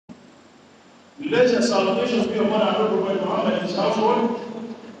Let the salutations be upon our Prophet Muhammad and his household,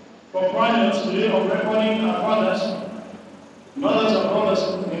 companions, today of recording our fathers, mothers and brothers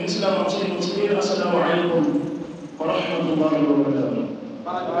in Islam, I'm saying, Assalamu Alaikum, Warahmotullah, Wabarakaatuh.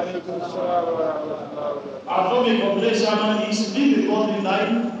 Our topic of today's sermon is live a godly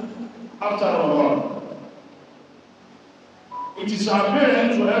life after Ramadan. It is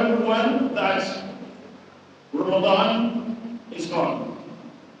apparent to everyone that Ramadan is gone.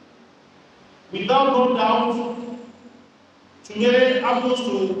 Without no doubt, today happens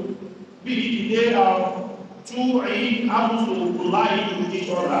to be the day of two Eid happens to collide with each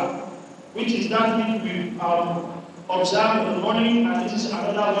other, which is that which we observe in the morning, and this is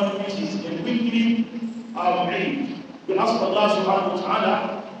another one which is a weekly Eid. We ask Allah subhanahu wa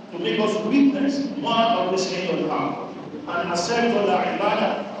ta'ala to make us witness one of this Eid of Allah, and accept all our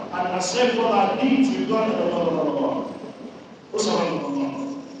ibadah, and accept all our deeds we've done in the month of Ramadan.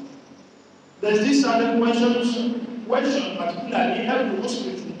 There's this other question particularly every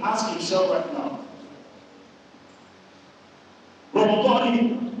Muslim should ask himself right now.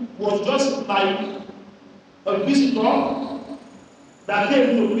 Ramadan was just like a visitor that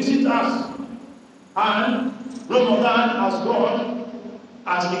came to visit us, and Ramadan has gone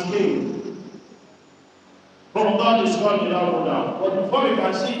as it came. Ramadan is gone without no doubt. But before we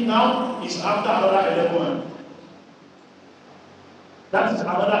can see it now, is after another 11 months. That is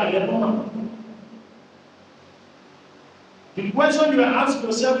another 11 months. The question you ask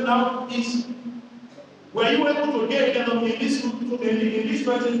yourself now is, were you able to get in these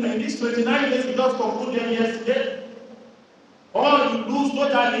 29 days you just concluded yesterday? Or you lose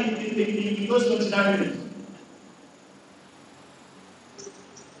totally in those 29 days?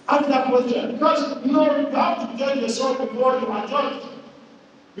 Answer that question. Because you have to judge yourself before you are judged.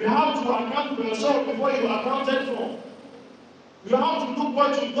 You have to account for yourself before you are accounted for. You have to look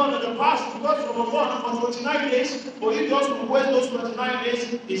what you've done in the past, because Ramadan for 29 days, for you just to wait those 29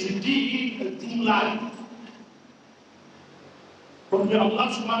 days is indeed a true lie. But may Allah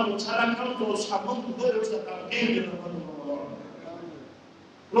subhanahu wa ta'ala count us among those that have gained in Ramadan.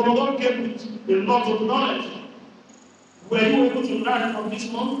 Ramadan came with a lot of knowledge. Were you able to learn from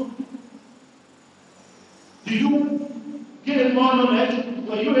this month? Do you gain more knowledge?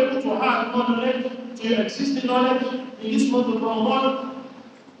 Were you able to have more knowledge to your existing knowledge in this month of Ramadan?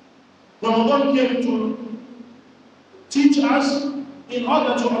 Ramadan came to teach us in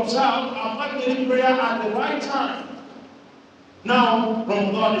order to observe our five-minute prayer at the right time. Now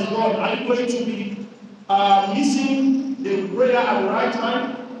Ramadan is gone. Are you going to be missing the prayer at the right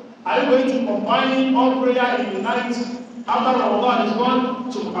time? Are you going to combine all prayer in the night after Ramadan is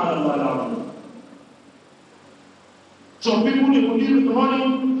gone? Subhanallah. Some people, they will leave in the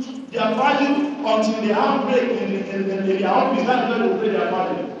morning, they are fighting until they have break in their office. That's when they will pray their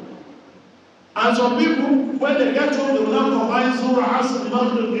family. And some people, when they get home, they will now combine Surah, Asr,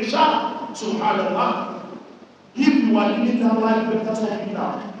 Maghrib, Isha. Subhanallah. If you are living that life, better stop it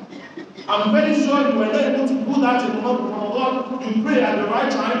now. I'm very sure you are not able to do that in the month of Ramadan. You pray at the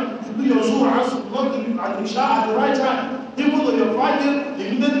right time, you do your Surah, Asr, Maghrib, and Isha at the right time. Even though you're fighting,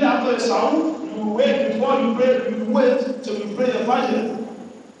 immediately after the Saud, you wait before you pray, you wait till you pray the Fajr.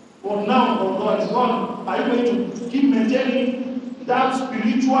 But now, God is gone. Are you going to keep maintaining that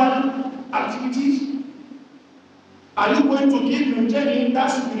spiritual activities? Are you going to keep maintaining that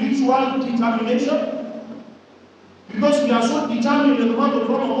spiritual determination? Because we are so determined in the month of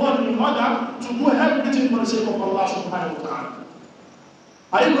Ramadan in order to do everything for the sake of Allah subhanahu wa ta'ala.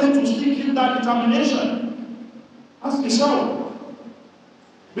 Are you going to stick in that determination? Ask yourself.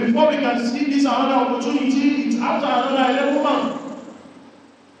 Before we can see this another opportunity, it's after another 11 months.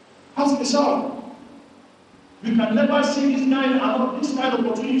 Ask yourself. You can never see this kind of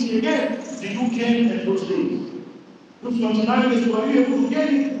opportunity again. Did you gain in those days? Those 29 days, were you able to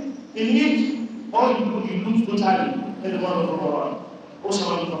gain in it? Or you lose totally in the month of Ramadan?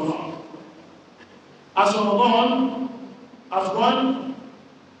 As Ramadan has gone,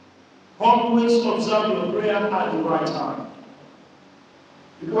 always observe your prayer at the right time.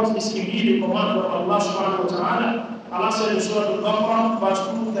 Because it's indeed a command from Allah subhanahu wa ta'ala. Allah said in Surah Al-Baqarah, verse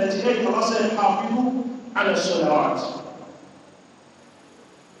 238, Allah said, Hafidu ala salawat.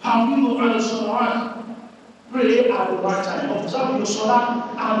 Hafidu ala salawat. Pray at the right time. Observe your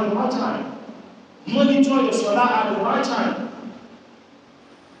salah at the right time. Monitor your salah at the right time.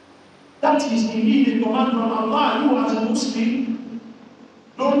 That is indeed a command from Allah. You as a Muslim,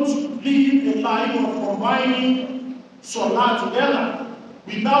 don't live a life of combining salah together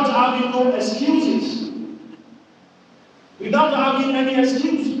without having no excuses. Without having any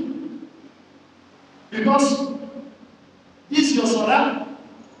excuse. Because this your salah,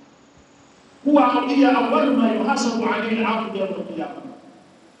 هي أول ما يحاسب عليه العبد يوم القيامة.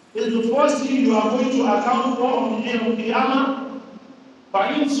 It's the first thing you are going to account for on the day of Qiyamah.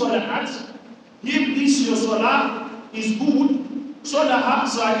 فَإِنْ صَلَحَتْ, if this your salah is good, صَلَحَ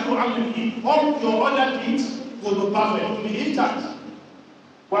سَائِرُ عَمْلِهِ, all your other deeds will be perfect, will be intact.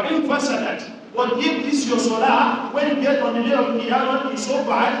 وَإِنْ فَسَدَتْ, but if this your salah, when you get on the day of Qiyamah, is so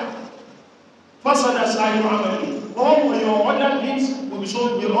bad, فَسَدَ سَائِرُ عَمْلِهِ, all your other deeds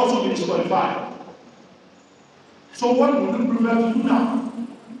will also be disqualified. So what would you prefer to do now?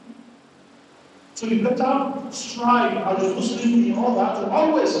 So you better strive as a Muslim in order to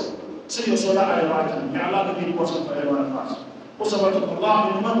always say your salah at the right time. May Allah be the person for everyone of us. Wabarakaatuh.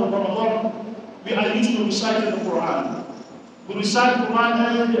 In the month of Ramadan, we are used to reciting the Quran. We recite the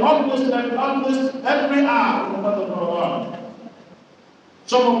Quran almost every hour in the month of Ramadan.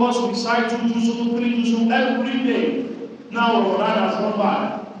 Some of us recite 2 juzum, 3 juzum every day. Now Ramadan has gone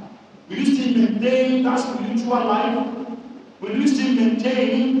by. We used to maintain that spiritual life. We used to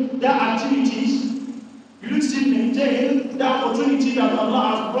maintain their activities. We used to maintain the opportunity that Allah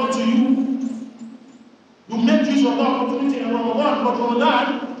has brought to you. You make use of the opportunity in Ramadan, but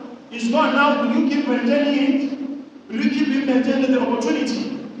Ramadan is gone now. Will you keep maintaining it? Will you keep maintaining the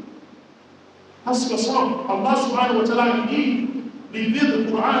opportunity? Ask yourself. Allah subhanahu wa ta'ala indeed revealed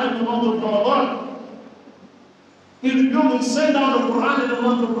the Quran in the month of Ramadan. He revealed and sent down the Quran in the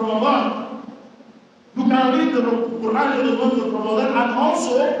month of Ramadan. You can read the Quran in the month of Ramadan and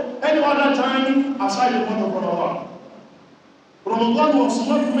also any other time aside the month of Ramadan. Ramadan was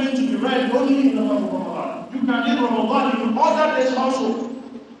not meant to be read only in the month of Ramadan. You can read Ramadan in other days also.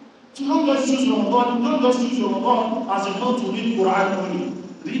 So don't just choose Ramadan as a month to read Quran only.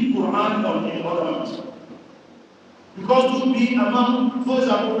 Read Quran on any other month. Because to be among those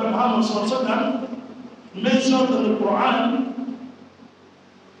that Muhammad mentioned in the Quran,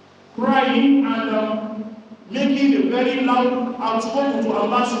 crying and making a very loud outspoken to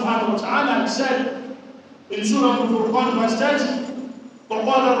Allah subhanahu wa ta'ala. He said in Surah Al-Furqan verse 30,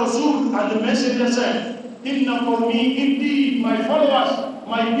 فَقَالَ الرَّسُولُ, and the messenger said, إِنَّ قَوْمِي, indeed my followers,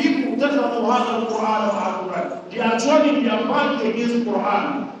 my people, تَخَذُوا هَذَا الْقُرْآنَ وَعَقُرًا, they are turning their back against the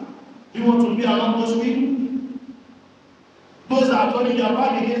Quran. Do you want to be among those people? Those that are turning their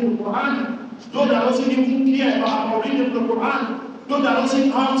back against the Quran, those that doesn't even care about reading the Quran, those that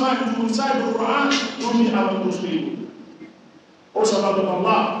doesn't have time to recite the Quran, don't be among those people. Also about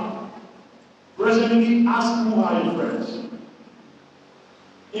Allah, presently ask who are your friends.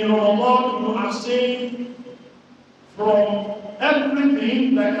 In Ramadan, you abstain from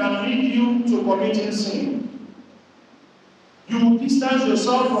everything that can lead you to committing sin. You distance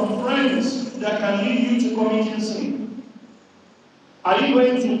yourself from friends that can lead you to committing sin. Are you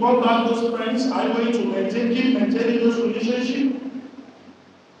going to call back those friends? Are you going to keep maintaining those relationships?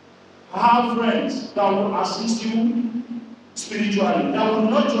 Have friends that will assist you spiritually, that will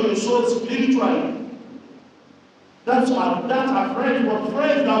nurture your soul spiritually. That are friends, but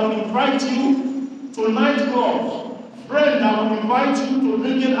friends that will invite you to nightclubs, friends that will invite you to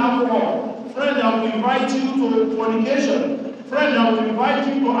drinking alcohol, friends that will invite you to fornication, friends that will invite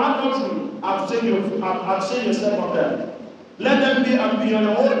you to adultery. Abstain yourself from them. Let them be and be on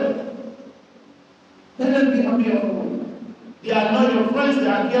your own. Let them be and be on your own. They are not your friends, they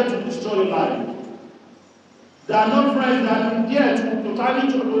are here to destroy your life. They are not friends that are here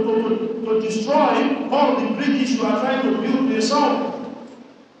to destroy all the bridges you are trying to build yourself.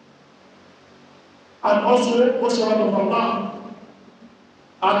 And also, of Allah.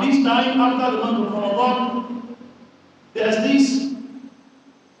 At this time, after the month of Ramadan, there's this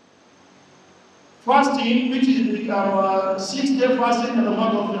fasting, which is the 6-day fasting in the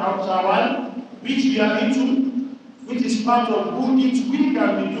month of Shawwal, which we are into, which is part of good deeds we can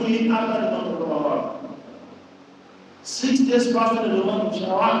be doing after the month of Ramadan. 6 days fasting in the month of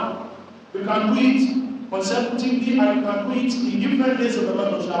Shawwal. We can do it consecutively and we can do it in different days of the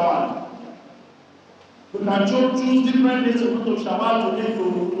month of Shawwal. We can choose different days of the month of Shawwal to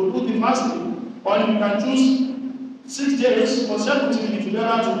do the fasting, or we can choose 6 days consecutively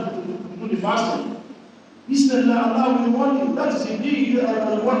together to do the fasting. Allah will reward you. That is indeed the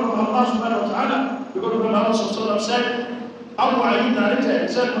reward from Allah subhanahu wa ta'ala. Because when Allah sallallahu alayhi wa said, Abu Ayyub narrated,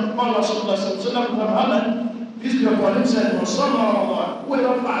 said, Allah sallallahu alayhi wa sallam from Muhammad, peace be upon him, said,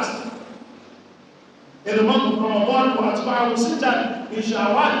 whoever fast in the month of Ramadan, will sit in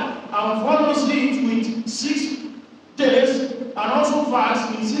Shawwal and follows it with 6 days, and also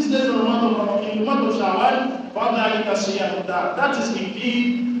fast in 6 days in the month of Shawwal, that is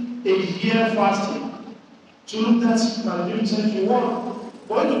indeed a year fasting. So look, that's magnificent reward.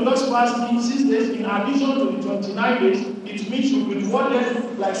 For you to just fast in 6 days, in addition to the 29 days, it means you'll be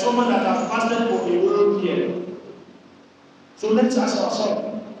rewarded like someone that has fasted for a whole year. So let's ask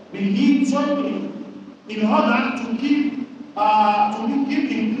ourselves, we need something in order to keep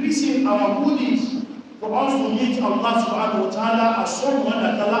increasing our goodies for us to meet Allah subhanahu wa ta'ala as someone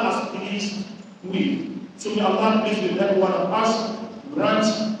that Allah has pleased with. So may Allah please with every one of us, grant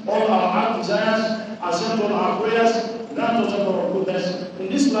all our heart desires, accept all our prayers, grant us all our goodness in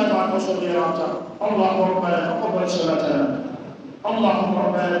this life and also thereafter. Allahumma rabbana taqabbal salatana. Allahumma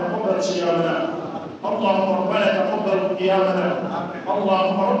rabbana taqabbal siyamana. اللهم ربنا تقبل قيامنا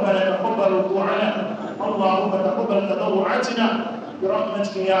اللهم ربنا تقبل ركوعنا اللهم تقبل تضرعاتنا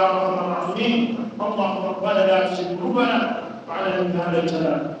برحمتك يا ارحم الراحمين اللهم ربنا لا تزغ قلوبنا بعد إذ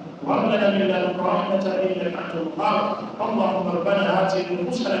هديتنا وهب لنا من لدنك رحمة إنك أنت الوهاب اللهم ربنا آت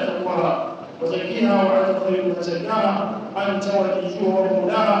نفوسنا تقواها وزكيها وأنت خير من زكاها أنت وليها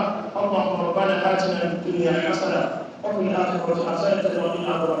ومولاها اللهم ربنا آتنا في الدنيا حسنة وفي الآخرة حسنة وقنا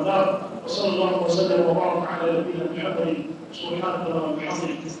عذاب النار وصلى الله وسلم وبارك على نبينا محمد سبحانك اللهم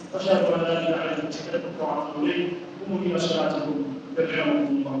وبحمدك أشهد أن لا إله إلا أنت أستغفرك وأتوب إليك قوموا إلى صلاتكم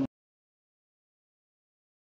يرحمكم الله.